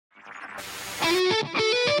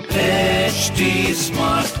HT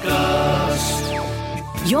Smartcast.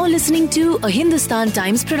 You're listening to a Hindustan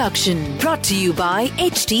Times production brought to you by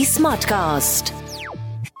HT Smartcast.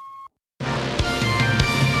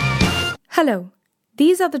 Hello,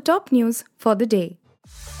 these are the top news for the day.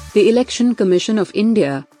 The Election Commission of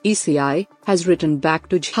India, ECI, has written back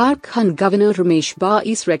to Jharkhand Governor Ramesh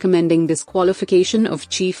Bais recommending disqualification of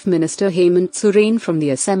Chief Minister Hemant Soren from the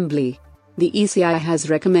Assembly. The ECI has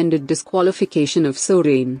recommended disqualification of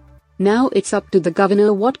Soren. Now it's up to the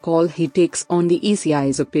governor what call he takes on the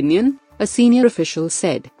ECI's opinion, a senior official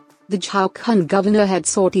said. The Jharkhand governor had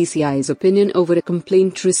sought ECI's opinion over a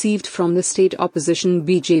complaint received from the state opposition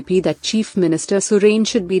BJP that Chief Minister Soren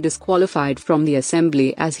should be disqualified from the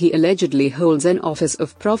assembly as he allegedly holds an office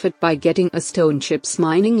of profit by getting a stone chips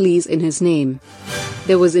mining lease in his name.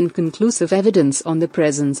 There was inconclusive evidence on the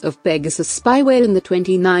presence of Pegasus spyware in the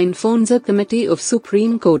 29 phones. A committee of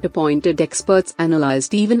Supreme Court appointed experts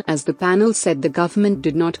analyzed even as the panel said the government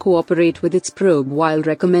did not cooperate with its probe while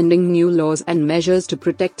recommending new laws and measures to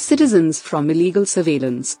protect citizens from illegal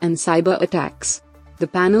surveillance and cyber attacks. The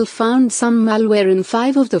panel found some malware in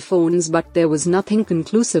 5 of the phones, but there was nothing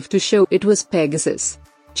conclusive to show it was Pegasus.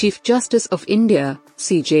 Chief Justice of India,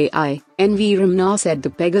 CJI, N.V. Ramana said the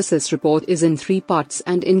Pegasus report is in 3 parts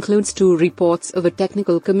and includes 2 reports of a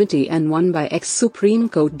technical committee and 1 by ex-Supreme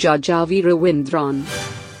Court Judge R.V. Ravindran.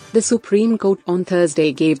 The Supreme Court on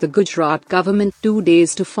Thursday gave the Gujarat government 2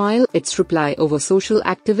 days to file its reply over social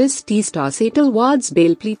activist Teesta Setalwad's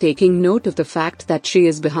bail plea, taking note of the fact that she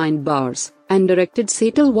is behind bars, and directed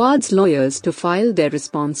Setalwad's lawyers to file their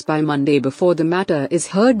response by Monday before the matter is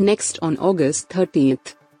heard next on August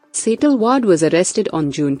 30th. Setalwad was arrested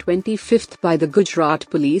on June 25 by the Gujarat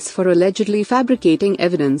police for allegedly fabricating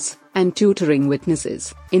evidence and tutoring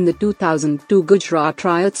witnesses in the 2002 Gujarat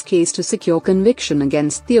riots case to secure conviction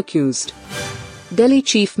against the accused. Delhi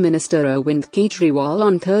Chief Minister Arvind Kejriwal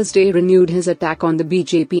on Thursday renewed his attack on the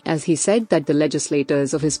BJP as he said that the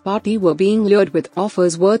legislators of his party were being lured with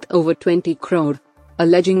offers worth over 20 crore.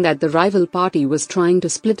 Alleging that the rival party was trying to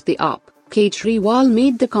split the UP, Kejriwal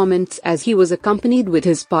made the comments as he was accompanied with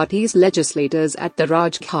his party's legislators at the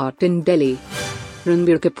Rajghat in Delhi.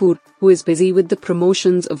 Ranbir Kapoor, who is busy with the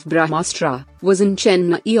promotions of Brahmastra, was in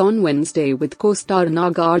Chennai on Wednesday with co-star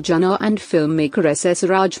Nagarjuna and filmmaker S.S.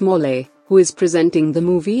 Rajamouli, who is presenting the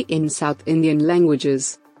movie in South Indian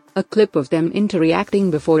languages. A clip of them interacting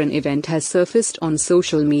before an event has surfaced on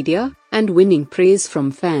social media and winning praise from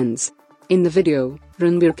fans. In the video,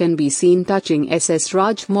 Ranbir can be seen touching S.S.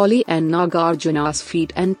 Rajamouli and Nagarjuna's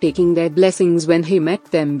feet and taking their blessings when he met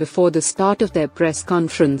them before the start of their press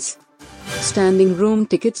conference. Standing room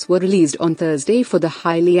tickets were released on Thursday for the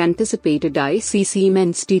highly anticipated ICC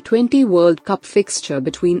Men's T20 World Cup fixture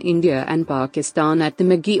between India and Pakistan at the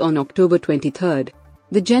McGee on October 23.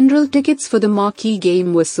 The general tickets for the marquee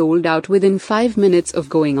game were sold out within 5 minutes of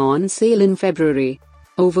going on sale in February.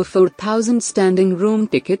 Over 4,000 standing room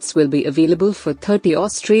tickets will be available for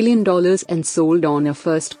 $30 and sold on a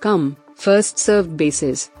first-come, first-served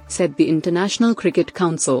basis, said the International Cricket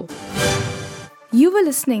Council. You were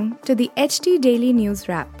listening to the HT Daily News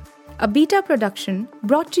Wrap, a beta production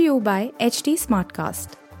brought to you by HT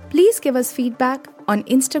Smartcast. Please give us feedback on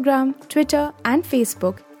Instagram, Twitter and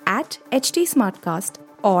Facebook at HT Smartcast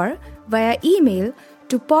or via email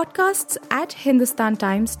to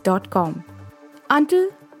podcasts@hindustantimes.com. Until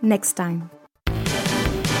next time.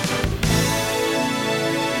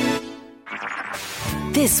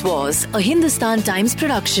 This was a Hindustan Times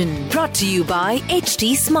production brought to you by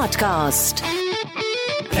HT Smartcast.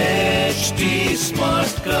 HT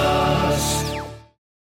Smartcast.